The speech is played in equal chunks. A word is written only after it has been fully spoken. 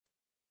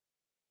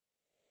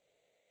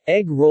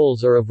Egg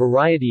rolls are a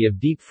variety of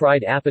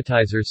deep-fried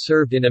appetizers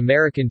served in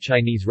American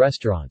Chinese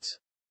restaurants.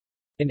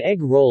 An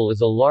egg roll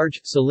is a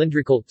large,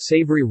 cylindrical,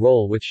 savory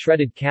roll with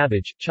shredded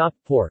cabbage, chopped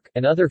pork,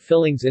 and other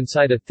fillings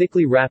inside a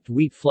thickly wrapped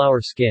wheat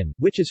flour skin,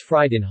 which is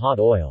fried in hot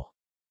oil.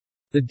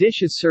 The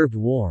dish is served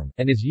warm,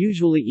 and is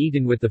usually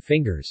eaten with the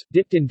fingers,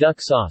 dipped in duck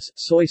sauce,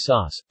 soy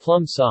sauce,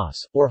 plum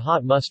sauce, or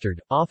hot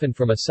mustard, often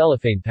from a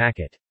cellophane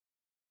packet.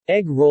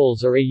 Egg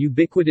rolls are a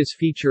ubiquitous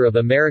feature of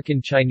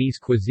American Chinese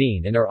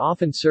cuisine and are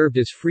often served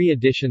as free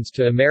additions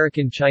to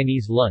American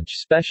Chinese lunch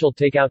special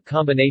takeout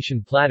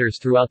combination platters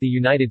throughout the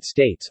United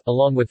States,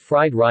 along with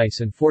fried rice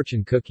and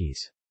fortune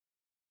cookies.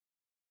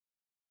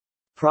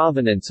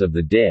 Provenance of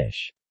the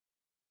dish.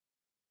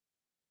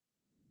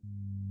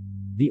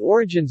 The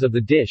origins of the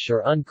dish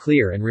are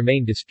unclear and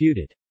remain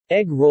disputed.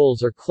 Egg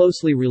rolls are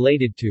closely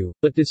related to,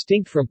 but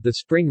distinct from, the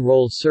spring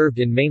rolls served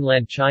in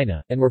mainland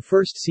China, and were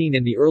first seen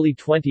in the early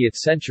 20th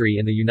century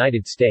in the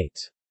United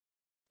States.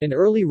 An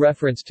early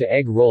reference to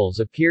egg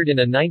rolls appeared in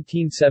a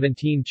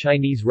 1917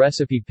 Chinese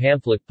recipe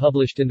pamphlet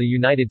published in the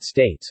United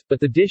States, but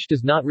the dish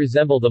does not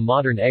resemble the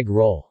modern egg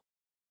roll.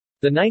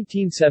 The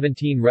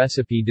 1917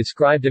 recipe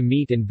described a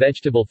meat and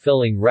vegetable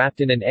filling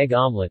wrapped in an egg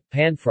omelette,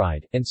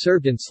 pan-fried, and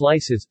served in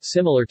slices,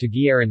 similar to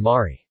gyeren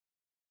mari.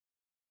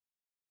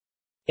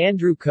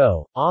 Andrew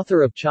Ko,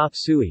 author of Chop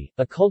Suey,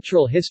 A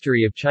Cultural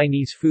History of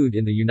Chinese Food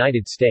in the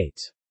United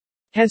States,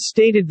 has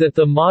stated that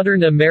the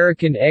modern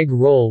American egg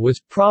roll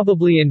was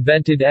probably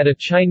invented at a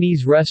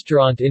Chinese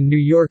restaurant in New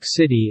York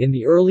City in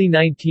the early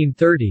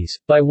 1930s,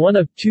 by one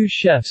of two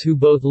chefs who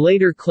both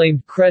later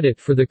claimed credit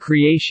for the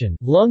creation,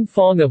 Lung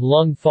Fong of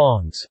Lung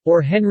Fongs,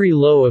 or Henry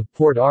Low of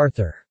Port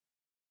Arthur.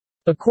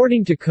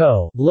 According to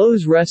Ko,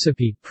 Lo's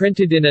recipe,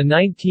 printed in a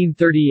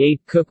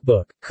 1938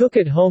 cookbook, Cook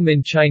at Home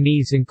in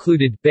Chinese,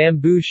 included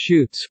bamboo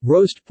shoots,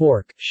 roast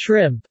pork,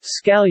 shrimp,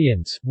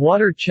 scallions,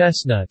 water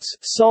chestnuts,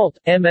 salt,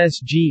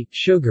 MSG,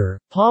 sugar,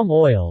 palm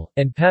oil,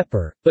 and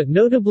pepper, but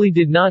notably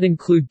did not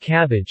include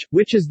cabbage,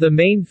 which is the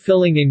main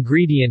filling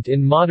ingredient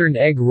in modern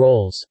egg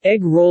rolls.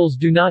 Egg rolls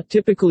do not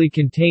typically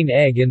contain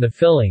egg in the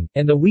filling,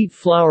 and the wheat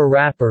flour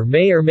wrapper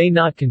may or may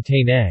not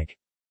contain egg.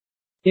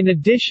 In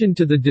addition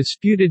to the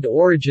disputed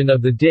origin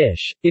of the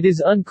dish, it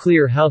is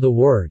unclear how the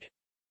word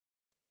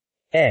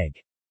egg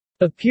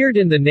appeared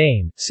in the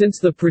name, since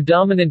the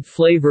predominant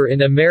flavor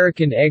in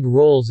American egg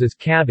rolls is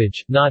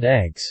cabbage, not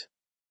eggs.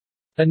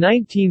 A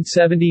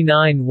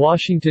 1979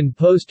 Washington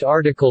Post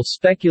article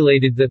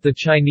speculated that the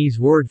Chinese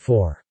word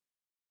for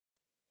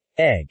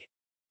egg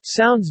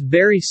sounds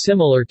very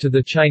similar to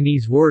the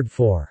Chinese word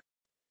for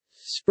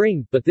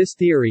spring, but this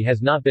theory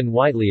has not been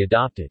widely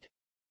adopted.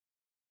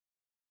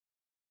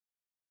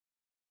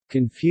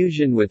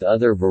 Confusion with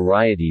other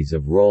varieties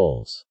of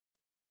rolls.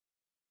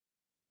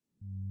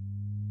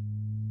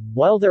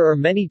 While there are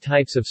many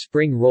types of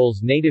spring rolls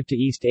native to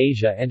East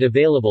Asia and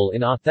available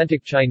in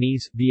authentic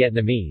Chinese,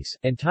 Vietnamese,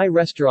 and Thai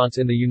restaurants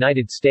in the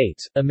United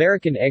States,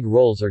 American egg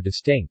rolls are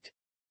distinct.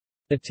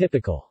 A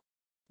typical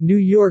New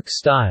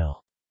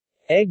York-style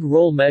egg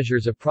roll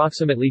measures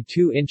approximately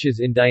 2 inches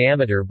in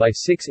diameter by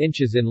 6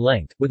 inches in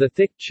length, with a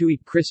thick,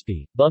 chewy,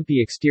 crispy,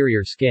 bumpy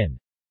exterior skin.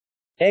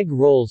 Egg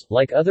rolls,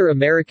 like other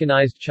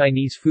Americanized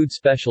Chinese food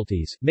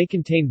specialties, may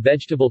contain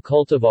vegetable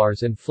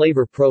cultivars and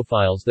flavor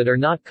profiles that are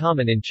not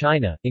common in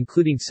China,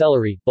 including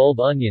celery, bulb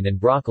onion and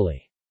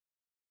broccoli.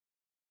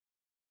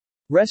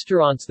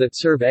 Restaurants that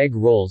serve egg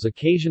rolls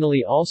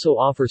occasionally also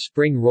offer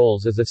spring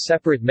rolls as a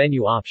separate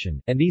menu option,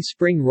 and these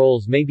spring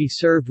rolls may be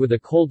served with a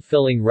cold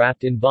filling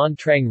wrapped in banh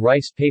trang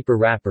rice paper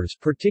wrappers,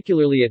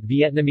 particularly at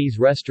Vietnamese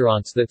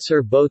restaurants that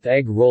serve both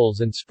egg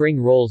rolls and spring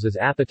rolls as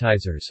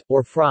appetizers,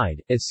 or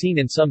fried, as seen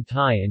in some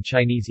Thai and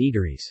Chinese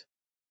eateries.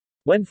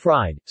 When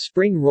fried,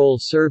 spring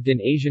rolls served in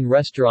Asian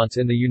restaurants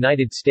in the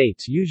United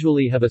States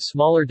usually have a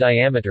smaller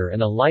diameter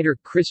and a lighter,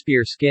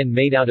 crispier skin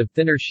made out of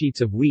thinner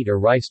sheets of wheat or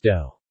rice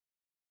dough.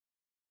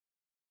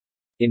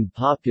 In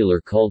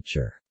popular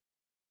culture.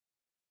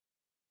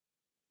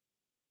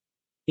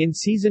 In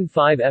Season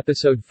 5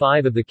 Episode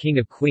 5 of The King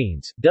of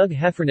Queens, Doug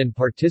Heffernan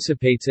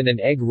participates in an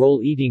egg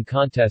roll eating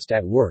contest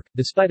at work,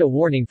 despite a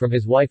warning from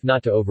his wife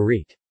not to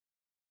overeat.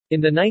 In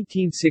the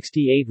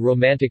 1968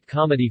 romantic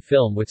comedy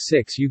film With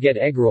Six You Get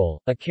Eggroll,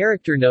 a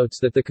character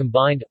notes that the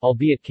combined,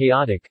 albeit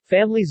chaotic,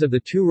 families of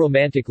the two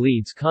romantic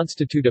leads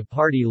constitute a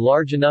party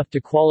large enough to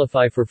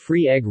qualify for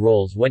free egg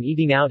rolls when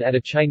eating out at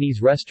a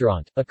Chinese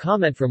restaurant, a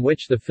comment from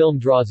which the film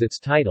draws its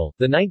title.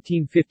 The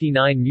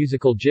 1959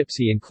 musical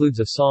Gypsy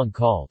includes a song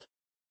called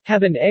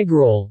Have an Egg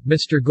Roll,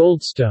 Mr.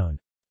 Goldstone.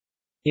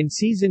 In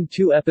Season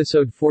 2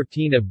 Episode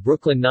 14 of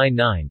Brooklyn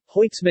Nine-Nine,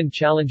 Hoitzman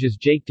challenges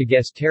Jake to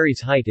guess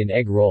Terry's height in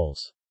egg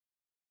rolls.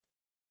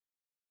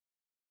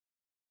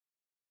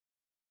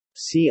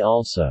 See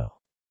also.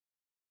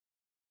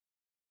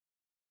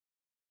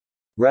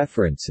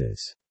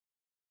 References.